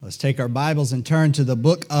Let's take our Bibles and turn to the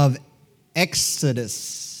book of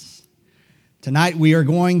Exodus. Tonight we are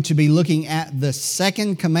going to be looking at the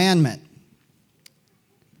Second Commandment.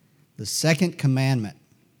 The Second Commandment.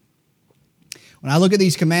 When I look at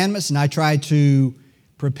these commandments and I try to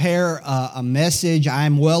prepare a message,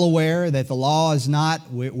 I'm well aware that the law is not,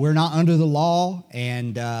 we're not under the law,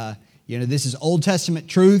 and this is Old Testament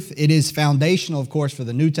truth. It is foundational, of course, for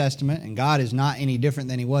the New Testament, and God is not any different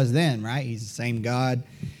than He was then, right? He's the same God.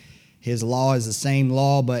 His law is the same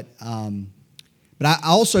law, but I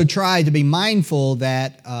also try to be mindful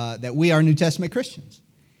that we are New Testament Christians,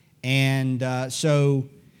 and so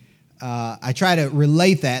I try to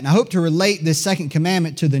relate that, and I hope to relate this second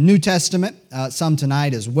commandment to the New Testament some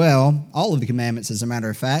tonight as well. All of the commandments, as a matter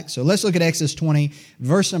of fact. So let's look at Exodus 20,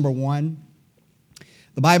 verse number 1.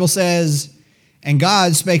 The Bible says, "And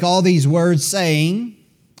God spake all these words, saying,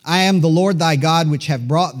 I am the Lord thy God, which have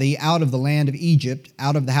brought thee out of the land of Egypt,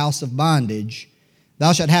 out of the house of bondage.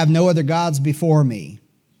 Thou shalt have no other gods before me.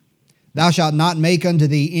 Thou shalt not make unto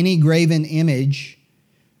thee any graven image,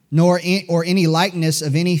 nor any likeness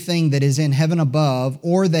of anything that is in heaven above,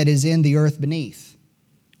 or that is in the earth beneath,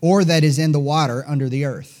 or that is in the water under the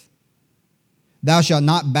earth. Thou shalt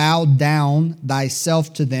not bow down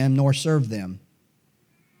thyself to them, nor serve them.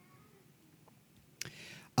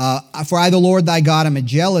 For I, the Lord thy God, am a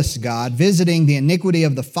jealous God, visiting the iniquity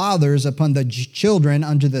of the fathers upon the children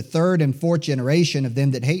unto the third and fourth generation of them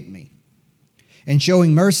that hate me, and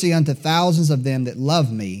showing mercy unto thousands of them that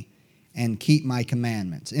love me and keep my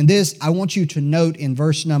commandments." In this, I want you to note in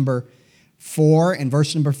verse number 4 and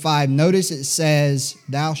verse number 5, notice it says,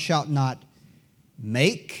 "Thou shalt not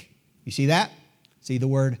make." You see that? See the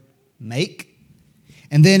word make?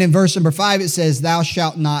 And then in verse number 5, it says, "Thou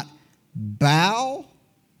shalt not bow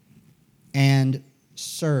and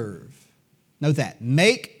serve." Note that.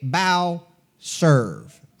 Make, bow,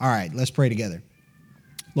 serve. All right, let's pray together.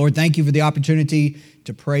 Lord, thank you for the opportunity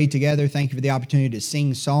to pray together. Thank you for the opportunity to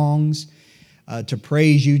sing songs, to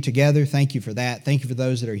praise you together. Thank you for that. Thank you for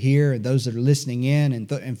those that are here and those that are listening in,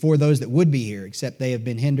 and for those that would be here, except they have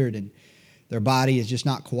been hindered and their body is just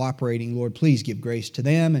not cooperating. Lord, please give grace to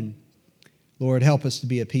them. And Lord, help us to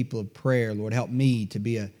be a people of prayer. Lord, help me to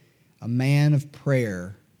be a man of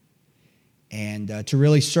prayer, and to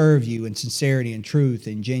really serve you in sincerity and truth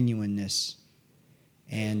and genuineness.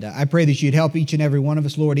 And I pray that you'd help each and every one of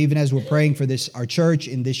us, Lord, even as we're praying for our church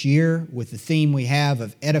in this year with the theme we have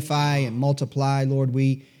of edify and multiply. Lord,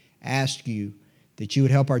 we ask you that you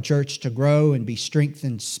would help our church to grow and be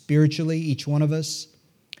strengthened spiritually, each one of us.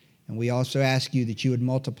 And we also ask you that you would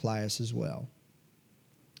multiply us as well.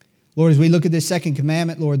 Lord, as we look at this second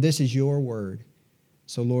commandment, Lord, this is your word.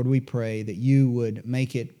 So, Lord, we pray that you would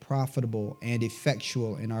make it profitable and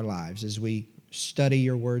effectual in our lives as we study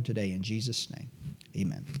your word today. In Jesus' name,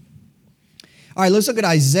 amen. All right, let's look at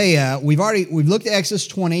Isaiah. We've looked at Exodus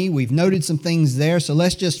 20. We've noted some things there. So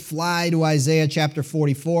let's just fly to Isaiah chapter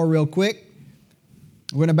 44 real quick.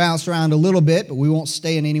 We're going to bounce around a little bit, but we won't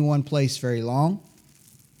stay in any one place very long.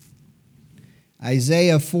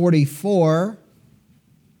 Isaiah 44.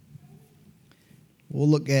 We'll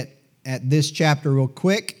look at this chapter real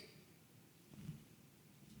quick.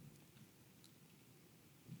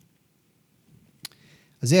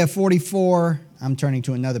 Isaiah 44, I'm turning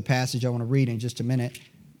to another passage I want to read in just a minute,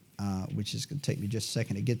 which is going to take me just a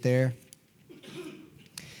second to get there.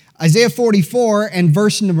 Isaiah 44 and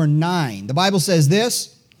verse number 9. The Bible says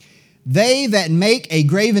this, "They that make a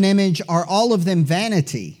graven image are all of them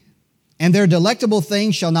vanity, and their delectable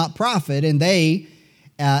things shall not profit, and they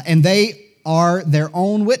are their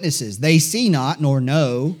own witnesses. They see not nor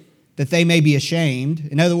know, that they may be ashamed."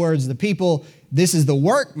 In other words, the people, this is the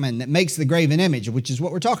workman that makes the graven image, which is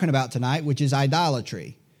what we're talking about tonight, which is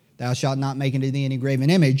idolatry. "Thou shalt not make unto thee any graven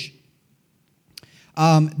image."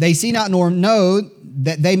 They see not nor know,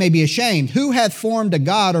 that they may be ashamed. "Who hath formed a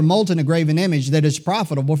god or molten a graven image that is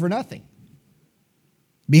profitable for nothing?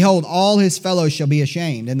 Behold, all his fellows shall be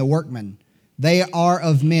ashamed, and the workmen, they are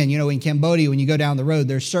of men." You know, in Cambodia, when you go down the road,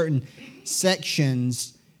 there's certain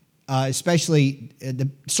sections, especially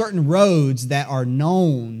certain roads that are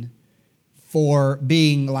known for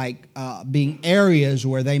being being areas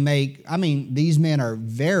where they make, these men are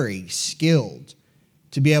very skilled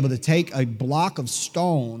to be able to take a block of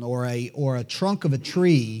stone or a trunk of a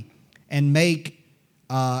tree and make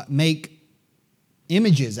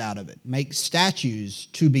images out of it, make statues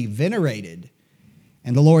to be venerated.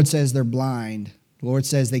 And the Lord says they're blind. The Lord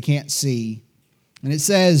says they can't see. And it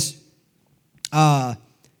says,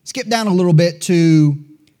 skip down a little bit to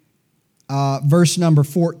verse number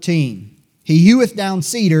 14. "He heweth down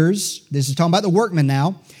cedars," this is talking about the workmen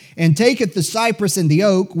now, and taketh the cypress and the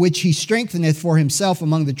oak, which he strengtheneth for himself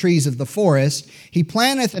among the trees of the forest. He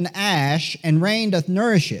planteth an ash, and rain doth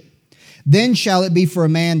nourish it. Then shall it be for a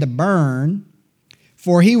man to burn,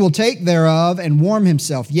 for he will take thereof and warm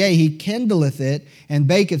himself. Yea, he kindleth it, and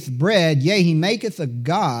baketh bread. Yea, he maketh a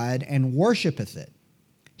god, and worshipeth it.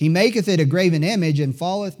 He maketh it a graven image, and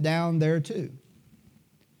falleth down thereto.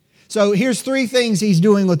 So here's three things he's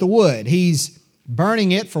doing with the wood. He's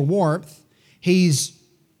burning it for warmth. He's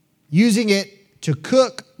using it to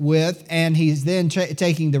cook with, and he's then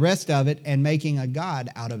taking the rest of it and making a god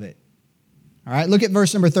out of it. All right, look at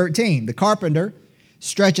verse number 13. The carpenter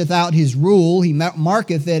stretcheth out his rule. He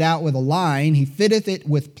marketh it out with a line. He fitteth it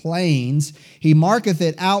with planes. He marketh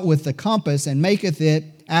it out with the compass, and maketh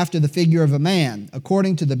it after the figure of a man,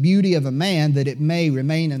 according to the beauty of a man, that it may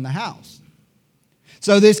remain in the house.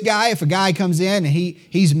 So this guy, if a guy comes in and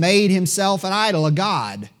he's made himself an idol, a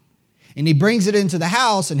god, and he brings it into the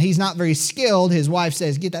house and he's not very skilled, his wife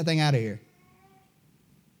says, "Get that thing out of here."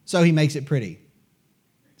 So he makes it pretty,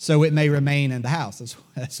 so it may remain in the house.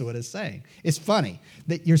 That's what it's saying. It's funny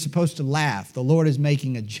that you're supposed to laugh. The Lord is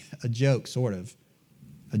making a joke, sort of.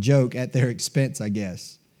 A joke at their expense, I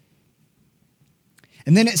guess.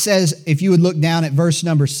 And then it says, if you would look down at verse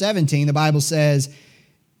number 17, the Bible says,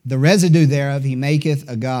 the residue thereof he maketh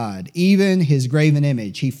a god, even his graven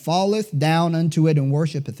image. He falleth down unto it and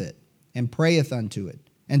worshipeth it, and prayeth unto it,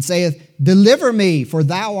 and saith, "Deliver me, for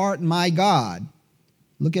thou art my God."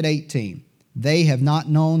 Look at 18. They have not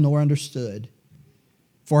known nor understood,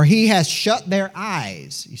 for he has shut their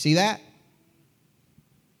eyes. You see that?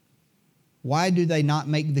 Why do they not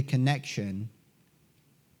make the connection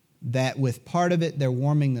that with part of it they're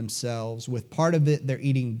warming themselves, with part of it they're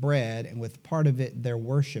eating bread, and with part of it they're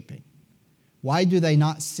worshiping? Why do they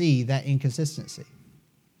not see that inconsistency?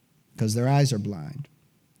 Because their eyes are blind.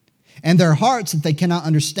 And their hearts that they cannot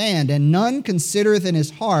understand, and none considereth in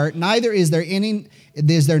his heart, neither is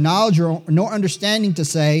there knowledge nor understanding to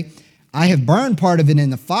say, I have burned part of it in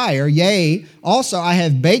the fire, yea, also I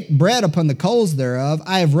have baked bread upon the coals thereof,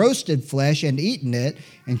 I have roasted flesh and eaten it,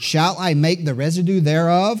 and shall I make the residue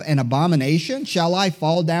thereof an abomination? Shall I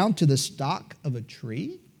fall down to the stock of a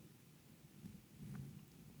tree?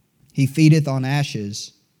 He feedeth on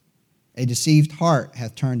ashes. A deceived heart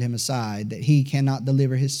hath turned him aside, that he cannot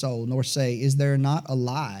deliver his soul, nor say, Is there not a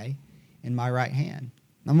lie in my right hand?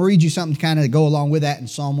 I'm going to read you something kind of to go along with that in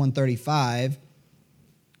Psalm 135.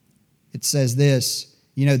 It says this,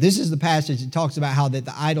 this is the passage that talks about how that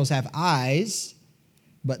the idols have eyes,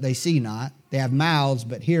 but they see not. They have mouths,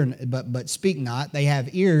 but speak not. They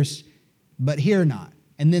have ears, but hear not.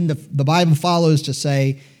 And then the Bible follows to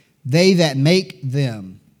say, they that make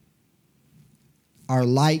them are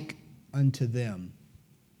like unto them.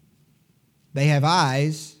 They have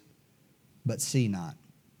eyes, but see not.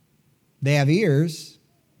 They have ears,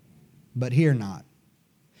 but hear not.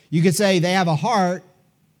 You could say they have a heart,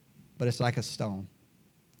 but it's like a stone.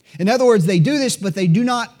 In other words, they do this, but they do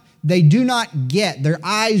not get, their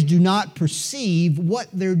eyes do not perceive what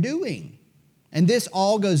they're doing. And this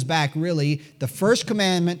all goes back, really, the first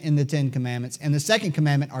commandment and the 10 commandments and the second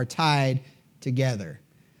commandment are tied together.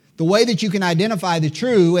 The way that you can identify the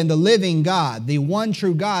true and the living God, the one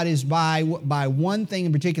true God, is by one thing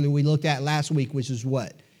in particular we looked at last week, which is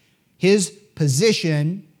what? His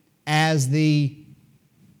position as the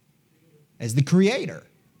creator.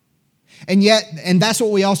 And that's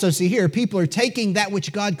what we also see here. People are taking that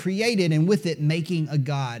which God created and with it making a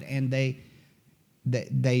God, and they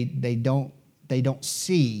don't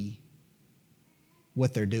see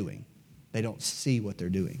what they're doing. They don't see what they're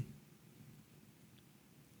doing.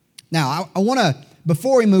 Now, I want to,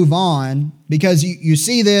 before we move on, because you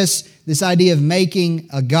see this idea of making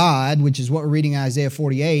a God, which is what we're reading in Isaiah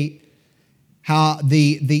 48, how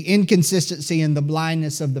the inconsistency and the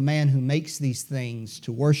blindness of the man who makes these things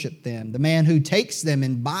to worship them, the man who takes them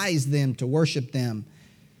and buys them to worship them,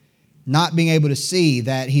 not being able to see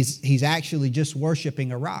that he's actually just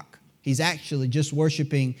worshiping a rock. He's actually just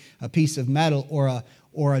worshiping a piece of metal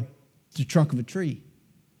or the trunk of a tree.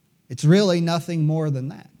 It's really nothing more than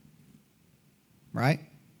that. Right?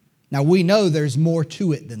 Now we know there's more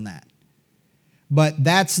to it than that. But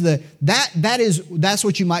that's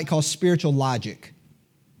what you might call spiritual logic.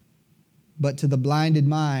 But to the blinded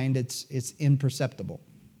mind, it's imperceptible.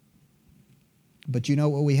 But you know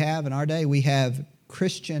what we have in our day? We have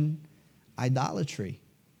Christian idolatry.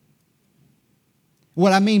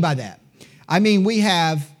 What I mean by that? I mean we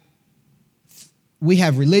have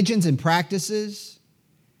religions and practices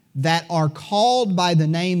that are called by the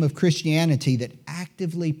name of Christianity that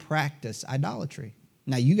actively practice idolatry.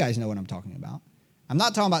 Now, you guys know what I'm talking about. I'm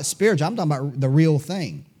not talking about spiritual. I'm talking about the real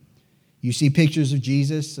thing. You see pictures of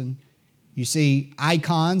Jesus, and you see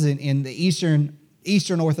icons. In the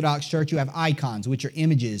Eastern Orthodox Church, you have icons, which are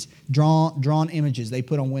images, drawn images they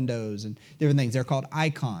put on windows and different things. They're called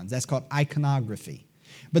icons. That's called iconography.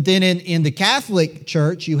 But then in the Catholic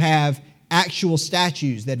Church, you have actual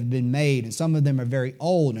statues that have been made, and some of them are very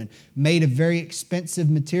old and made of very expensive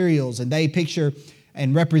materials, and they picture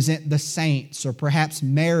and represent the saints, or perhaps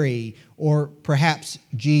Mary, or perhaps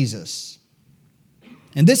Jesus.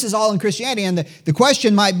 And this is all in Christianity, and the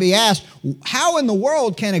question might be asked, how in the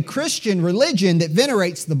world can a Christian religion that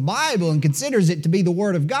venerates the Bible and considers it to be the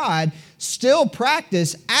Word of God still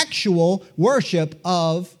practice actual worship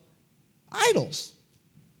of idols?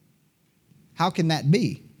 How can that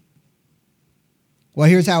be? Well,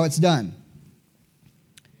 here's how it's done.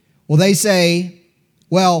 Well, they say,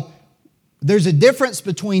 well, there's a difference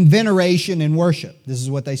between veneration and worship. This is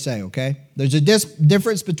what they say, okay? There's a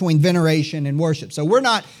difference between veneration and worship. So we're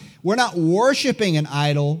not worshiping an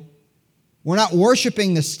idol. We're not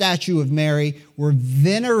worshiping the statue of Mary. We're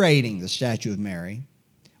venerating the statue of Mary.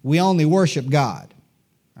 We only worship God.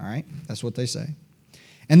 All right? That's what they say.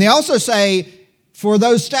 And they also say, for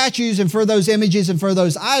those statues and for those images and for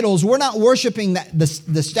those idols, we're not worshiping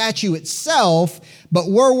the statue itself, but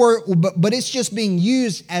it's just being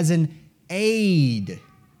used as an aid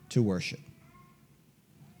to worship.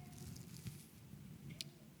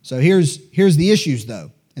 So here's the issues,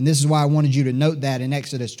 though, and this is why I wanted you to note that in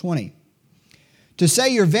Exodus 20. To say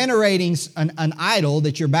you're venerating an idol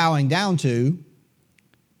that you're bowing down to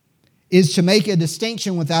is to make a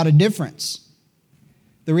distinction without a difference.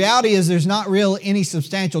 The reality is there's not really any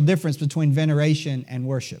substantial difference between veneration and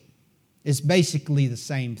worship. It's basically the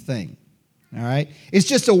same thing. All right? It's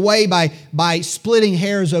just a way by splitting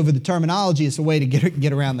hairs over the terminology, it's a way to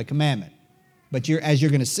get around the commandment. But as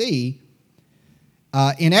you're going to see,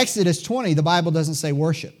 in Exodus 20, the Bible doesn't say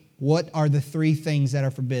worship. What are the three things that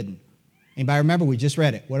are forbidden? Anybody remember? We just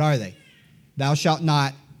read it. What are they? Thou shalt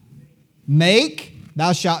not make,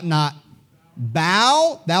 thou shalt not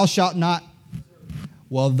bow, thou shalt not.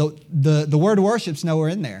 Well, the word worship's nowhere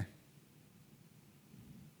in there.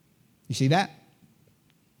 You see that?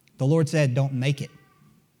 The Lord said, don't make it.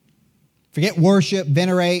 Forget worship,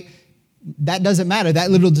 venerate. That doesn't matter.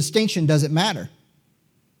 That little distinction doesn't matter.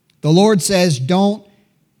 The Lord says, don't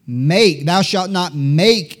make. Thou shalt not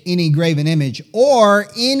make any graven image or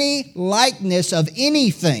any likeness of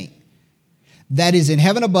anything that is in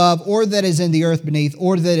heaven above, or that is in the earth beneath,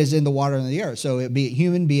 or that is in the water under the earth. So be it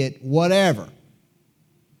human, be it whatever.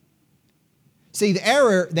 See, the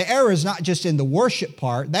error is not just in the worship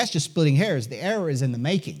part. That's just splitting hairs. The error is in the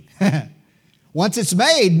making. Once it's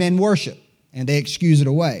made, men worship, and they excuse it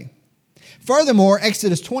away. Furthermore,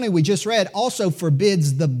 Exodus 20, we just read, also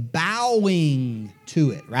forbids the bowing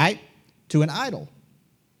to it, right? To an idol.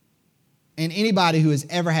 And anybody who has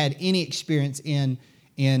ever had any experience in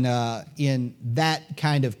that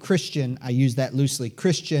kind of Christian, I use that loosely,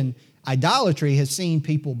 Christian idolatry has seen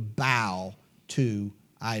people bow to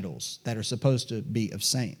idols that are supposed to be of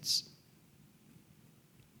saints.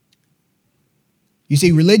 You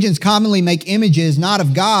see, religions commonly make images not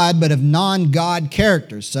of God, but of non-God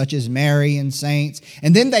characters, such as Mary and saints,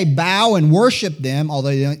 and then they bow and worship them,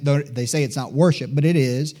 although they say it's not worship, but it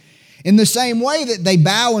is, in the same way that they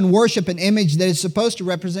bow and worship an image that is supposed to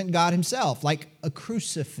represent God himself, like a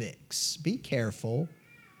crucifix. Be careful.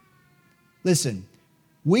 Listen,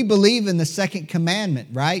 we believe in the Second Commandment,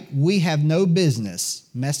 right? We have no business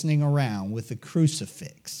messing around with the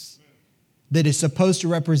crucifix that is supposed to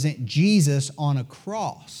represent Jesus on a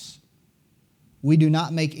cross. We do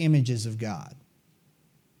not make images of God,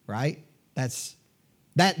 right? That's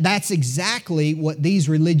exactly what these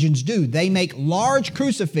religions do. They make large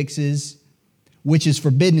crucifixes, which is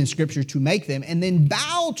forbidden in Scripture to make them, and then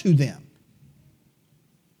bow to them.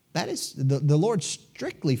 That is, the Lord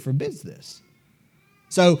strictly forbids this.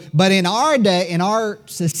 So, but in our day, in our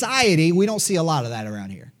society, we don't see a lot of that around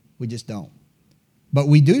here. We just don't. But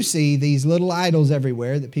we do see these little idols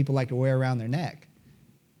everywhere that people like to wear around their neck.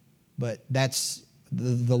 But that's,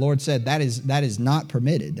 the Lord said that is not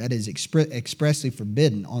permitted. That is expressly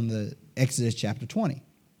forbidden on the Exodus chapter 20.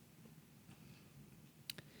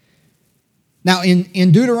 Now,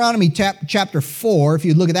 in Deuteronomy chapter 4, if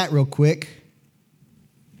you look at that real quick,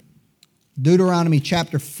 Deuteronomy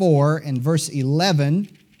chapter 4 and verse 11.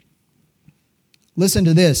 Listen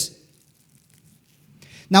to this.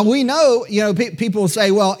 Now we know, people will say,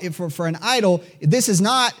 well, for an idol, this is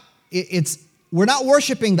not, we're not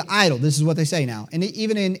worshiping the idol. This is what they say now. And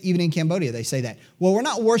even in Cambodia, they say that. Well, we're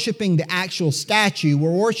not worshiping the actual statue.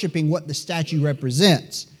 We're worshiping what the statue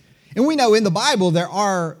represents. And we know in the Bible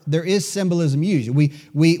there is symbolism used.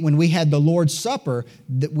 When we had the Lord's Supper,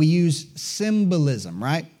 that we use symbolism,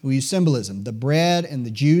 right? We use symbolism. The bread and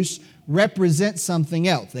the juice represent something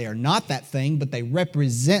else. They are not that thing, but they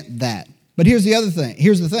represent that. But here's the other thing.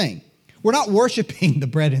 Here's the thing. We're not worshiping the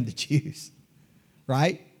bread and the juice,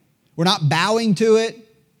 right? We're not bowing to it.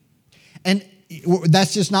 And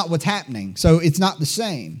that's just not what's happening. So it's not the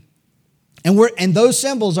same. And those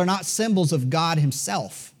symbols are not symbols of God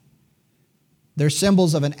himself. They're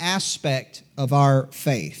symbols of an aspect of our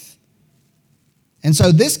faith. And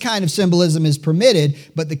so this kind of symbolism is permitted,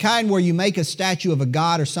 but the kind where you make a statue of a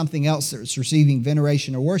god or something else that's receiving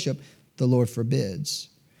veneration or worship, the Lord forbids.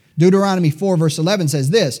 Deuteronomy 4 verse 11 says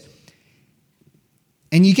this,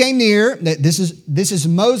 and you came near, this is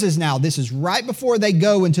Moses now. This is right before they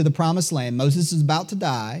go into the promised land. Moses is about to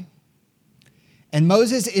die. And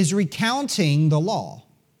Moses is recounting the law,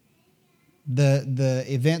 the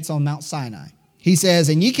events on Mount Sinai. He says,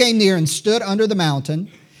 and ye came near and stood under the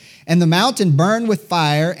mountain, and the mountain burned with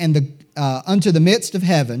fire and unto the midst of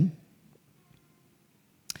heaven,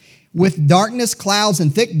 with darkness, clouds,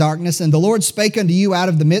 and thick darkness. And the Lord spake unto you out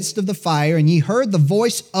of the midst of the fire, and ye heard the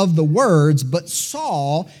voice of the words, but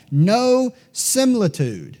saw no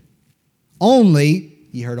similitude. Only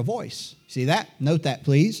ye heard a voice. See that? Note that,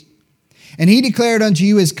 please. And he declared unto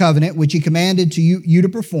you his covenant, which he commanded to you to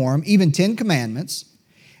perform, even 10 commandments.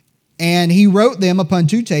 And he wrote them upon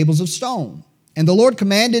 2 tables of stone. And the Lord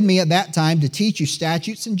commanded me at that time to teach you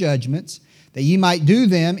statutes and judgments, that ye might do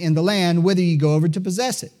them in the land whither ye go over to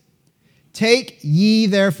possess it. Take ye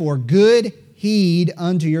therefore good heed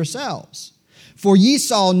unto yourselves. For ye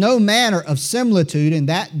saw no manner of similitude in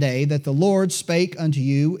that day that the Lord spake unto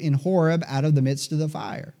you in Horeb out of the midst of the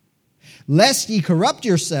fire. Lest ye corrupt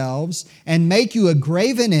yourselves and make you a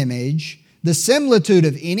graven image, the similitude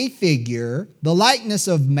of any figure, the likeness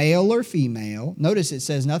of male or female. Notice it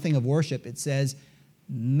says nothing of worship. It says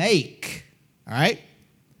make. All right?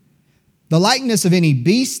 The likeness of any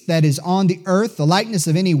beast that is on the earth, the likeness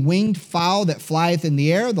of any winged fowl that flieth in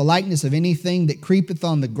the air, the likeness of anything that creepeth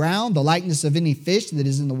on the ground, the likeness of any fish that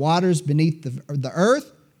is in the waters beneath the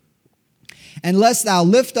earth. And lest thou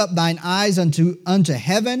lift up thine eyes unto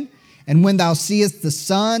heaven, and when thou seest the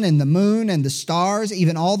sun and the moon and the stars,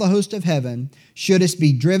 even all the host of heaven, shouldest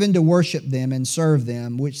be driven to worship them and serve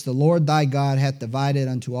them, which the Lord thy God hath divided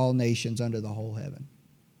unto all nations under the whole heaven.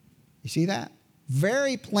 You see that?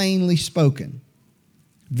 Very plainly spoken.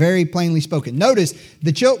 Very plainly spoken. Notice,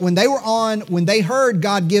 when they heard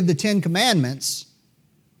God give the 10 commandments,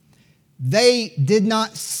 they did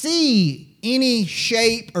not see any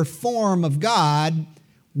shape or form of God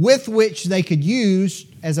with which they could use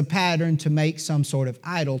as a pattern to make some sort of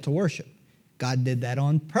idol to worship. God did that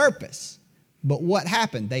on purpose. But what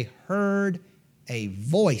happened? They heard a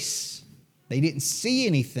voice. They didn't see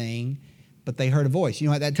anything, but they heard a voice. You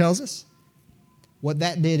know what that tells us? What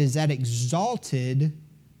that did is that exalted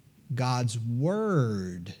God's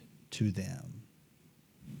word to them.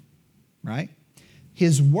 Right?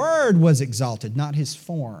 His word was exalted, not his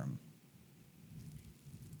form.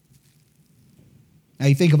 Now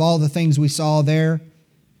you think of all the things we saw there,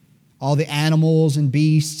 all the animals and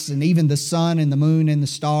beasts, and even the sun and the moon and the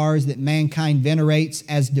stars that mankind venerates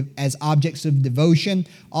as objects of devotion.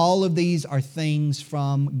 All of these are things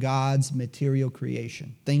from God's material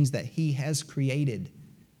creation, things that he has created,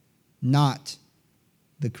 not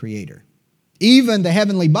the Creator. Even the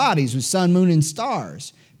heavenly bodies with sun, moon, and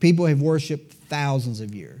stars, people have worshipped thousands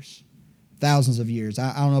of years. Thousands of years.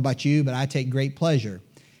 I don't know about you, but I take great pleasure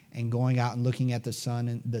and going out and looking at the sun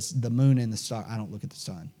and the moon and the star. I don't look at the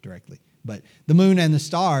sun directly, but the moon and the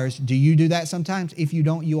stars. Do you do that sometimes? If you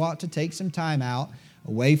don't, you ought to take some time out,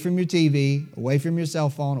 away from your TV, away from your cell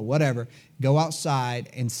phone or whatever. Go outside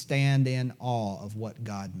and stand in awe of what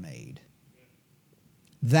God made.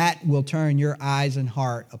 That will turn your eyes and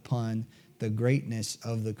heart upon the greatness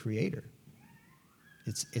of the Creator.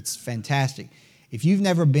 It's fantastic. If you've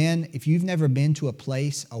never been to a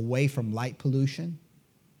place away from light pollution,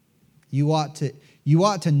 you ought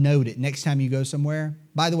to note it next time you go somewhere.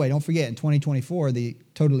 By the way, don't forget, in 2024, the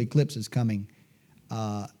total eclipse is coming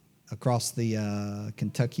across the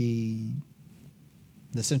Kentucky,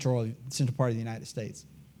 the central part of the United States,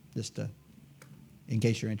 just in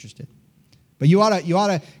case you're interested. But you ought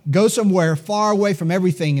to go somewhere far away from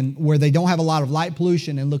everything and where they don't have a lot of light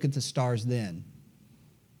pollution and look at the stars then.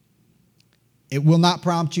 It will not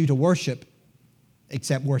prompt you to worship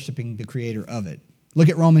except worshiping the Creator of it. Look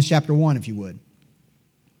at Romans chapter 1, if you would.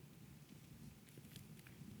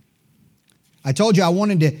 I told you I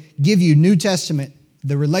wanted to give you New Testament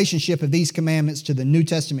the relationship of these commandments to the New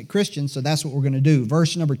Testament Christians, so that's what we're going to do.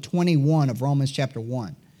 Verse number 21 of Romans chapter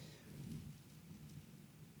 1.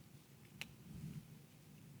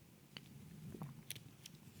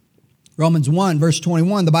 Romans 1, verse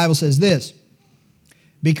 21, the Bible says this: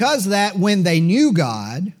 because that when they knew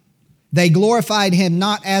God, they glorified him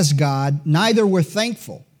not as God, neither were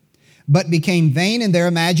thankful, but became vain in their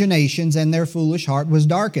imaginations, and their foolish heart was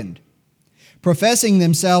darkened. Professing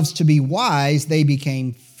themselves to be wise, they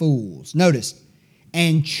became fools. Notice,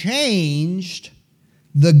 and changed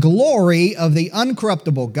the glory of the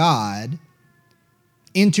uncorruptible God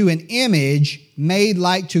into an image made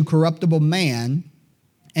like to corruptible man,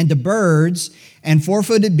 and to birds, and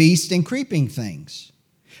four-footed beasts, and creeping things.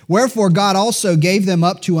 Wherefore God also gave them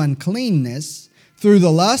up to uncleanness through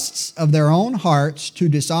the lusts of their own hearts, to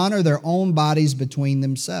dishonor their own bodies between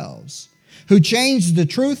themselves, who changed the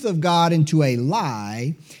truth of God into a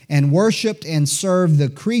lie, and worshiped and served the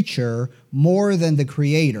creature more than the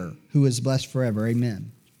Creator, who is blessed forever.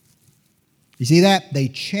 Amen. You see that? They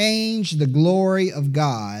changed the glory of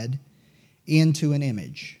God into an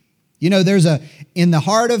image. You know, in the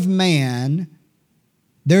heart of man,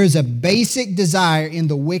 there is a basic desire in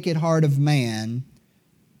the wicked heart of man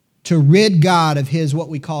to rid God of what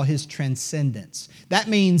we call his transcendence. That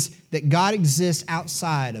means that God exists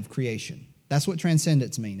outside of creation. That's what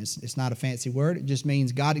transcendence means. It's not a fancy word. It just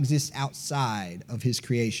means God exists outside of his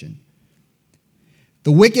creation.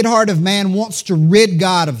 The wicked heart of man wants to rid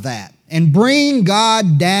God of that and bring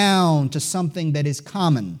God down to something that is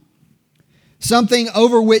common, something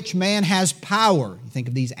over which man has power. You think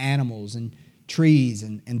of these animals and trees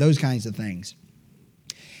and those kinds of things.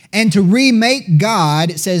 And to remake God,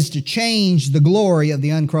 it says to change the glory of the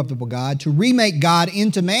uncorruptible God, to remake God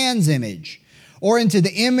into man's image, or into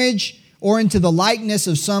the image or into the likeness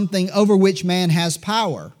of something over which man has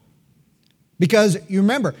power. Because you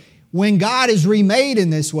remember, when God is remade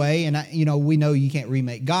in this way, and we know you can't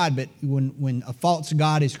remake God, but when a false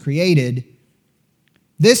God is created,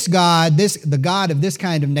 the God of this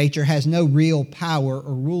kind of nature has no real power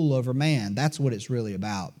or rule over man. That's what it's really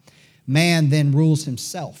about. Man then rules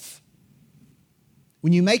himself.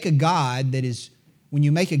 When you make a God that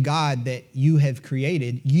you have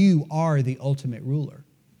created, you are the ultimate ruler.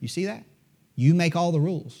 You see that? You make all the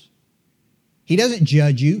rules. He doesn't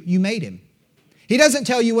judge you. You made him. He doesn't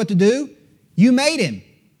tell you what to do. You made him.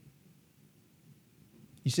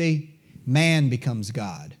 You see, man becomes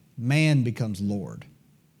God. Man becomes Lord.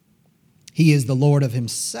 He is the Lord of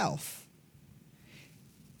himself.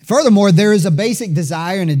 Furthermore, there is a basic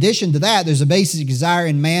desire, in addition to that, there's a basic desire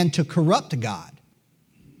in man to corrupt God.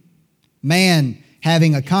 Man,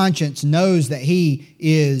 having a conscience, knows that he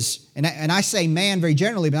is, and I say man very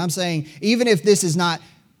generally, but I'm saying even if this is not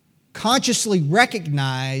consciously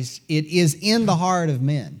recognized, it is in the heart of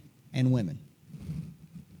men and women.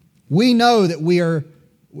 We know that we're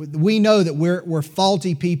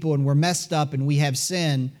faulty people and we're messed up and we have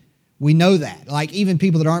sin. We know that. Like even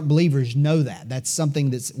people that aren't believers know that. That's something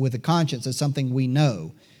that's with a conscience. That's something we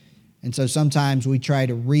know. And so sometimes we try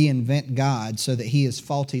to reinvent God so that he is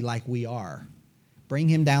faulty like we are. Bring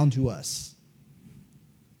him down to us.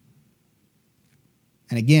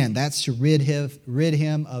 And again, that's to rid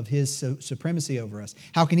him of his supremacy over us.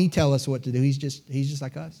 How can he tell us what to do? He's just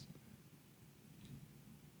like us.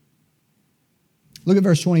 Look at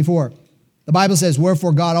verse 24. The Bible says,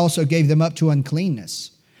 wherefore God also gave them up to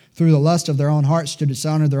uncleanness through the lust of their own hearts, to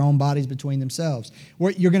dishonor their own bodies between themselves.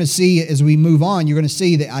 What you're going to see as we move on, you're going to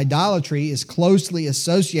see that idolatry is closely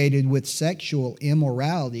associated with sexual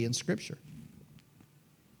immorality in Scripture.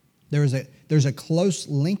 There's a close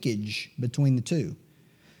linkage between the two.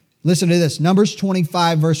 Listen to this. Numbers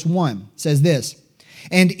 25 verse 1 says this: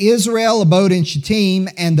 and Israel abode in Shittim,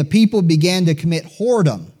 and the people began to commit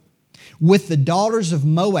whoredom with the daughters of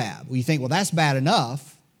Moab. Well, you think, well, that's bad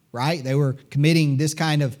enough, right? They were committing this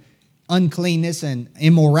kind of uncleanness and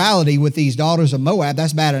immorality with these daughters of Moab.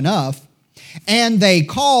 That's bad enough. And they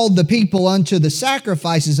called the people unto the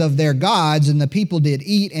sacrifices of their gods, and the people did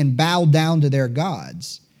eat and bow down to their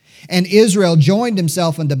gods. And Israel joined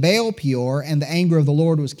himself unto Baal Peor, and the anger of the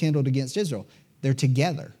Lord was kindled against Israel. They're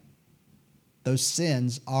together. Those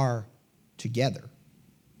sins are together.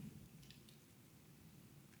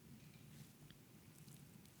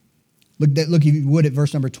 Look, if you would, at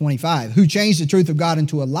verse number 25. Who changed the truth of God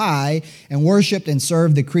into a lie, and worshiped and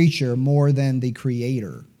served the creature more than the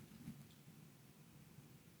Creator.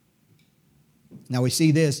 Now we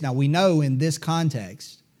see this. Now we know in this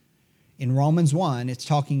context, in Romans 1, it's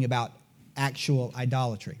talking about actual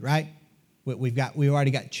idolatry, right? We've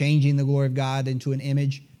already got changing the glory of God into an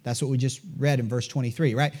image. That's what we just read in verse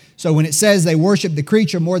 23, right? So when it says they worship the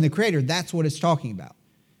creature more than the creator, that's what it's talking about.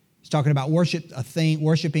 It's talking about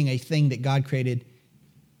worshiping a thing that God created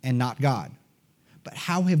and not God. But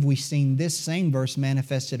how have we seen this same verse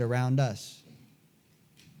manifested around us?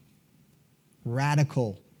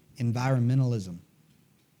 Radical environmentalism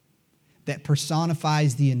that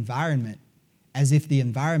personifies the environment as if the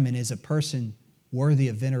environment is a person worthy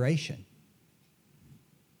of veneration.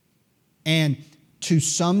 And to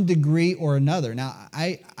some degree or another, now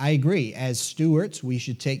I agree, as stewards, we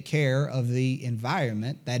should take care of the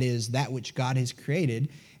environment, that is, that which God has created,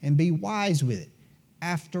 and be wise with it.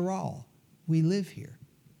 After all, we live here,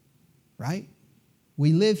 right?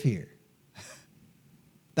 We live here.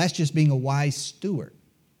 That's just being a wise steward.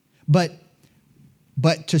 But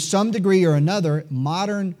to some degree or another,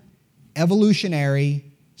 modern evolutionary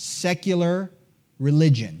secular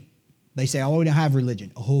religion, they say, oh, we don't have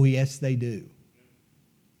religion. Oh, yes, they do.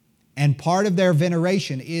 And part of their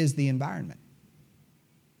veneration is the environment.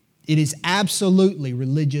 It is absolutely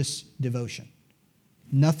religious devotion.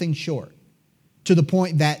 Nothing short. To the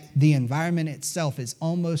point that the environment itself is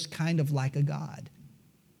almost kind of like a god.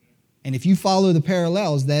 And if you follow the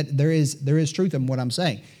parallels, that there is truth in what I'm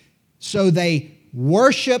saying. So they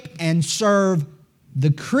worship and serve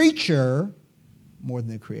the creature more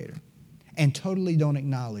than the creator, and totally don't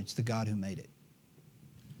acknowledge the God who made it.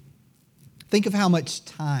 Think of how much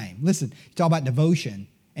time. Listen, you talk about devotion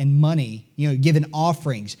and money, giving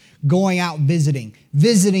offerings, going out visiting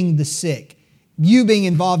the sick, you being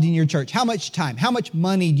involved in your church. How much time, how much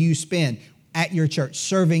money do you spend at your church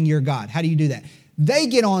serving your God? How do you do that? They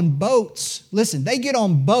get on boats. Listen, they get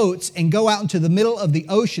on boats and go out into the middle of the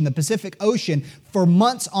ocean, the Pacific Ocean, for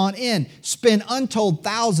months on end, spend untold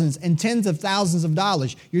thousands and tens of thousands of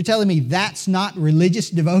dollars. You're telling me that's not religious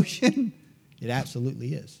devotion? It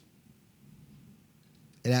absolutely is.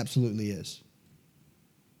 It absolutely is.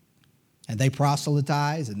 And they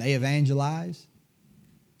proselytize and they evangelize,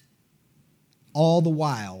 all the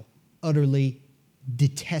while utterly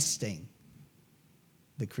detesting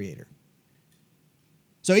the Creator.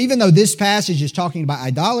 So even though this passage is talking about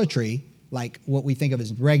idolatry, like what we think of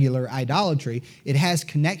as regular idolatry, it has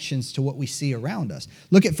connections to what we see around us.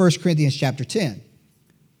 Look at 1 Corinthians chapter 10.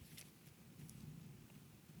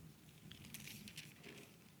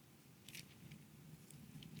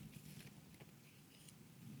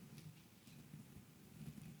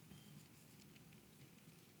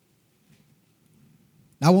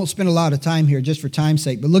 I won't spend a lot of time here just for time's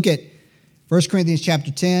sake, but look at 1 Corinthians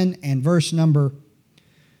chapter 10 and verse number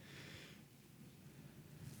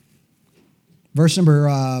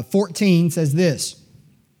 14 says this: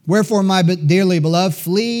 "Wherefore, my dearly beloved,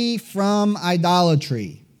 flee from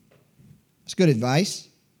idolatry." It's good advice.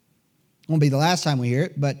 Won't be the last time we hear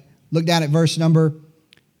it, but look down at verse number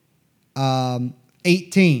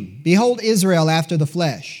 18. "Behold Israel after the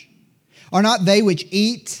flesh. Are not they which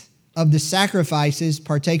eat of the sacrifices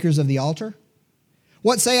partakers of the altar?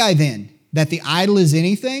 What say I then? That the idol is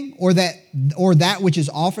anything, or that which is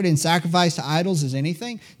offered in sacrifice to idols is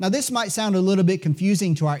anything?" Now this might sound a little bit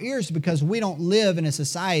confusing to our ears because we don't live in a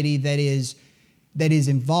society that is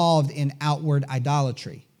involved in outward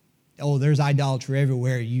idolatry. Oh, there's idolatry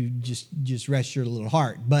everywhere. You just rest your little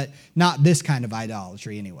heart, but not this kind of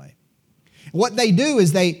idolatry anyway. What they do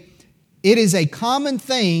is it is a common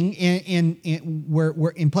thing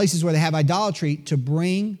in places where they have idolatry to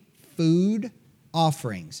bring food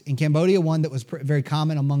offerings. In Cambodia, one that was very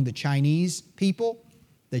common among the Chinese people,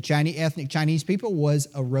 ethnic Chinese people, was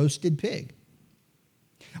a roasted pig.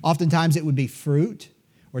 Oftentimes it would be fruit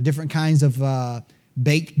or different kinds of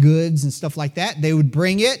baked goods and stuff like that. They would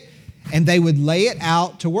bring it and they would lay it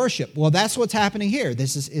out to worship. Well, that's what's happening here.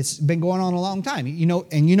 It's been going on a long time.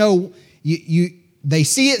 They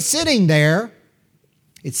see it sitting there.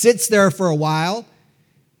 It sits there for a while,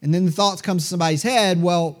 and then the thought comes to somebody's head,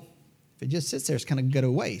 well, if it just sits there, it's kind of go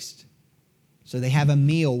to waste. So they have a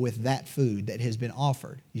meal with that food that has been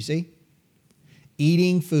offered. You see?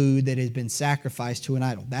 Eating food that has been sacrificed to an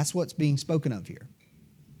idol. That's what's being spoken of here.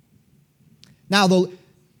 Now,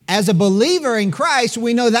 as a believer in Christ,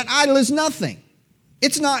 we know that idol is nothing.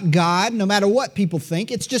 It's not God, no matter what people think.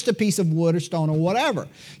 It's just a piece of wood or stone or whatever.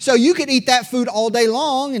 So you could eat that food all day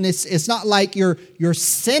long, and it's not like you're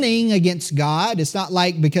sinning against God. It's not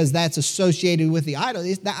like because that's associated with the idol.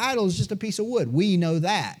 The idol is just a piece of wood. We know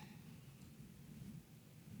that.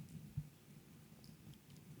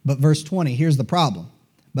 But verse 20, here's the problem.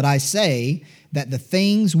 "But I say that the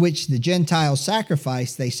things which the Gentiles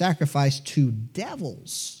sacrifice, they sacrifice to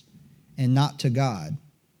devils and not to God.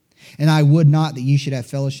 And I would not that ye should have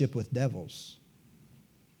fellowship with devils.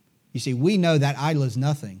 You see, we know that idol is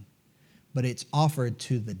nothing, but it's offered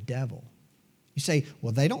to the devil. You say,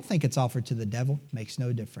 well, they don't think it's offered to the devil. Makes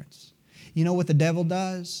no difference. You know what the devil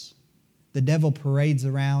does? The devil parades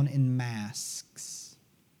around in masks.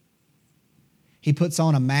 He puts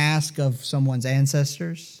on a mask of someone's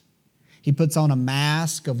ancestors. He puts on a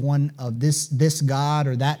mask of one of this God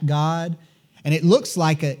or that God. And it looks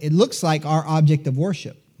like our object of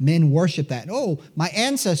worship. Men worship that. Oh, my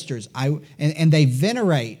ancestors. And they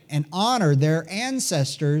venerate and honor their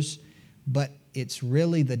ancestors, but it's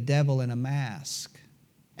really the devil in a mask.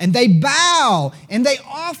 And they bow and they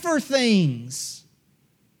offer things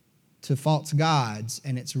to false gods,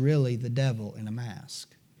 and it's really the devil in a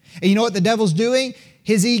mask. And you know what the devil's doing?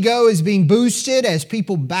 His ego is being boosted as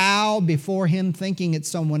people bow before him thinking it's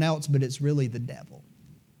someone else, but it's really the devil.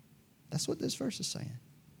 That's what this verse is saying.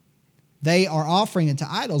 They are offering it to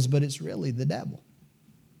idols, but it's really the devil.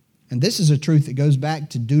 And this is a truth that goes back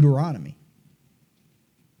to Deuteronomy.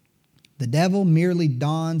 The devil merely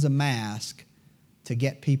dons a mask to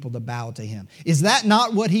get people to bow to him. Is that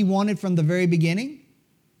not what he wanted from the very beginning?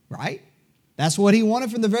 Right? That's what he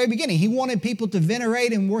wanted from the very beginning. He wanted people to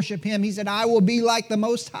venerate and worship him. He said, I will be like the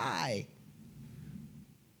Most High.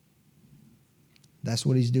 That's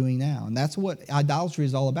what he's doing now. And that's what idolatry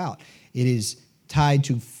is all about. It is tied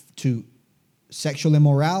to sexual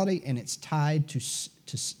immorality, and it's tied to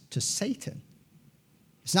Satan.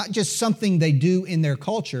 It's not just something they do in their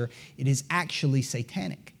culture. It is actually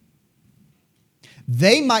satanic.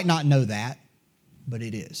 They might not know that, but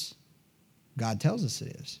it is. God tells us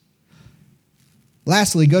it is.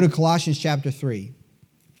 Lastly, go to Colossians chapter 3.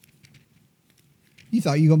 You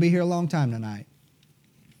thought you were going to be here a long time tonight.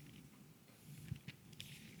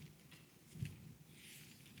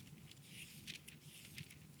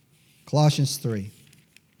 Colossians 3.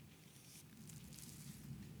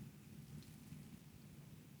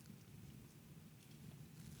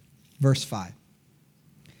 Verse 5.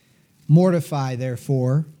 Mortify,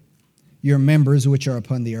 therefore, your members which are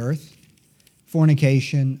upon the earth,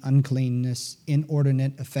 fornication, uncleanness,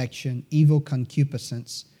 inordinate affection, evil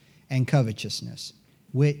concupiscence, and covetousness,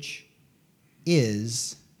 which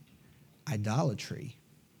is idolatry.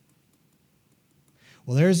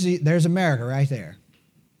 Well, there's America right there.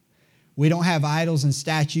 We don't have idols and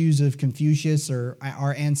statues of Confucius or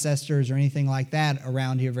our ancestors or anything like that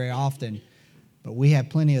around here very often, but we have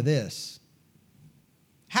plenty of this.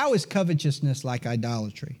 How is covetousness like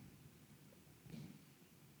idolatry?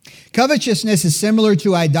 Covetousness is similar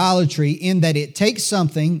to idolatry in that it takes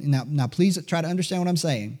something, now please try to understand what I'm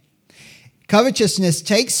saying. Covetousness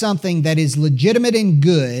takes something that is legitimate and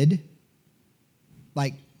good,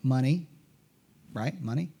 like money, right?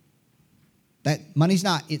 Money. That money's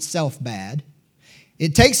not itself bad.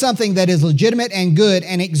 It takes something that is legitimate and good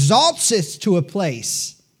and exalts it to a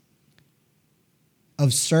place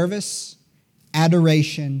of service,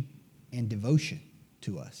 adoration, and devotion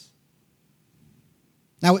to us.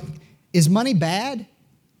 Now, is money bad?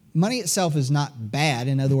 Money itself is not bad.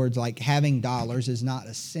 In other words, like having dollars is not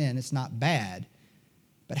a sin. It's not bad.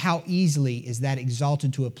 But how easily is that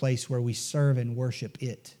exalted to a place where we serve and worship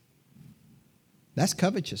it? That's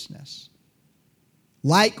covetousness.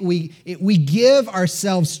 Like we give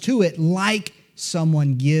ourselves to it like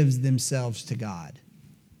someone gives themselves to God.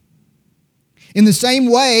 In the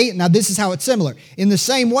same way, now this is how it's similar. In the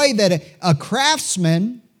same way that a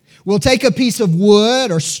craftsman will take a piece of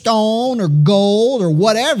wood or stone or gold or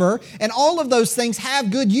whatever, and all of those things have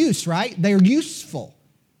good use, right? They're useful.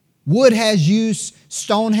 Wood has use,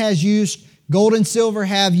 stone has use, gold and silver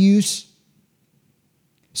have use.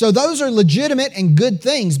 So those are legitimate and good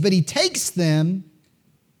things, but he takes them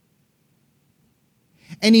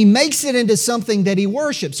and he makes it into something that he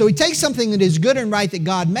worships. So he takes something that is good and right that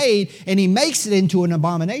God made, and he makes it into an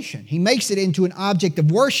abomination. He makes it into an object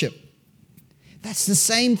of worship. That's the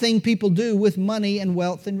same thing people do with money and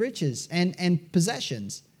wealth and riches and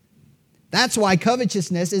possessions. That's why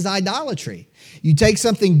covetousness is idolatry. You take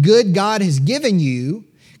something good God has given you,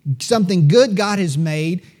 something good God has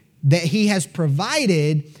made, that he has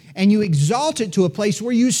provided, and you exalt it to a place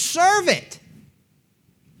where you serve it.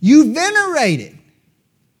 You venerate it.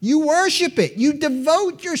 You worship it. You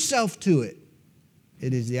devote yourself to it.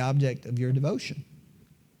 It is the object of your devotion.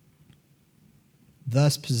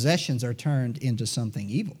 Thus, possessions are turned into something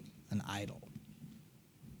evil, an idol.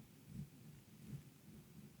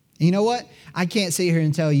 And you know what? I can't sit here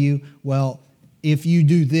and tell you, well, if you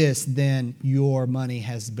do this, then your money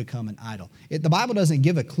has become an idol. The Bible doesn't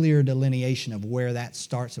give a clear delineation of where that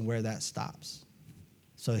starts and where that stops.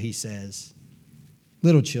 So he says,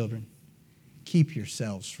 little children, Keep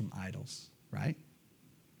yourselves from idols, right?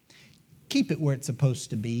 Keep it where it's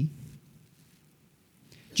supposed to be.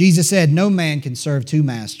 Jesus said, no man can serve two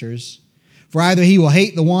masters, for either he will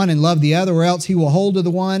hate the one and love the other, or else he will hold to the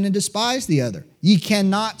one and despise the other. Ye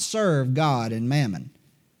cannot serve God and mammon.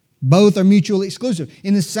 Both are mutually exclusive.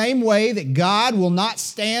 In the same way that God will not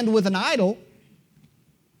stand with an idol,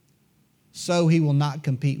 so he will not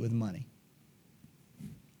compete with money.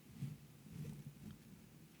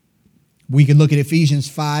 We could look at Ephesians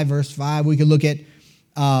 5, verse 5. We could look at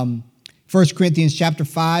 1 Corinthians chapter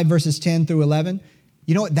 5, verses 10 through 11.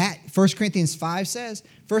 You know what that 1 Corinthians 5 says?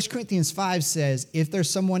 1 Corinthians 5 says, if there's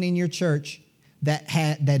someone in your church that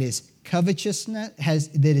is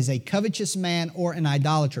a covetous man or an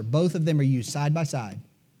idolater, both of them are used side by side.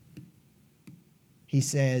 He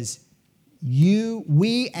says,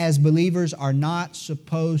 we as believers are not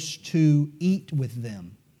supposed to eat with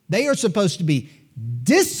them. They are supposed to be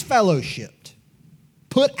disfellowshipped,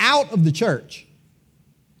 put out of the church.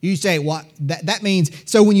 You say, what? That means,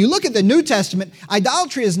 so when you look at the New Testament,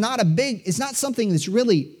 idolatry is it's not something that's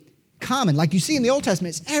really common. Like you see in the Old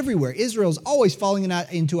Testament, it's everywhere. Israel's always falling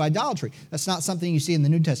into idolatry. That's not something you see in the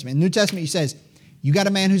New Testament. In the New Testament, he says, you got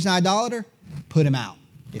a man who's an idolater? Put him out.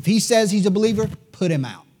 If he says he's a believer, put him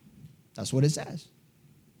out. That's what it says.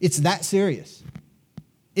 It's that serious.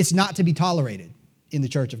 It's not to be tolerated in the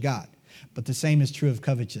church of God. But the same is true of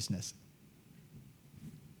covetousness.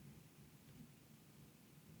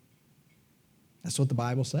 That's what the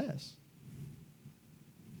Bible says.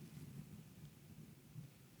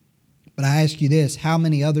 But I ask you this, how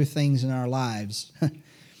many other things in our lives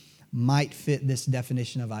might fit this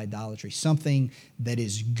definition of idolatry? Something that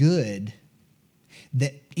is good,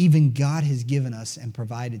 that even God has given us and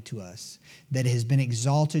provided to us, that has been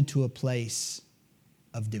exalted to a place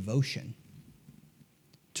of devotion,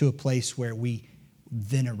 to a place where we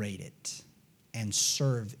venerate it and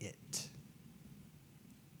serve it.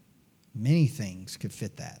 Many things could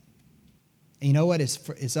fit that. And you know what?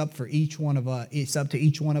 It's up for each one of us. It's up to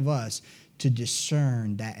each one of us to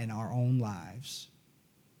discern that in our own lives.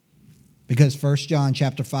 Because 1 John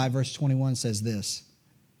chapter 5, verse 21 says this,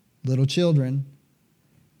 little children,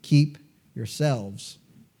 keep yourselves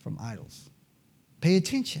from idols. Pay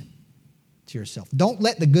attention to yourself. Don't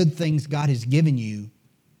let the good things God has given you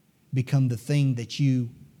become the thing that you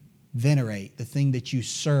venerate, the thing that you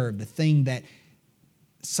serve, the thing that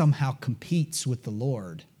somehow competes with the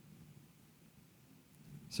Lord.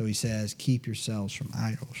 So he says, keep yourselves from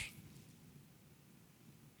idols.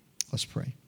 Let's pray.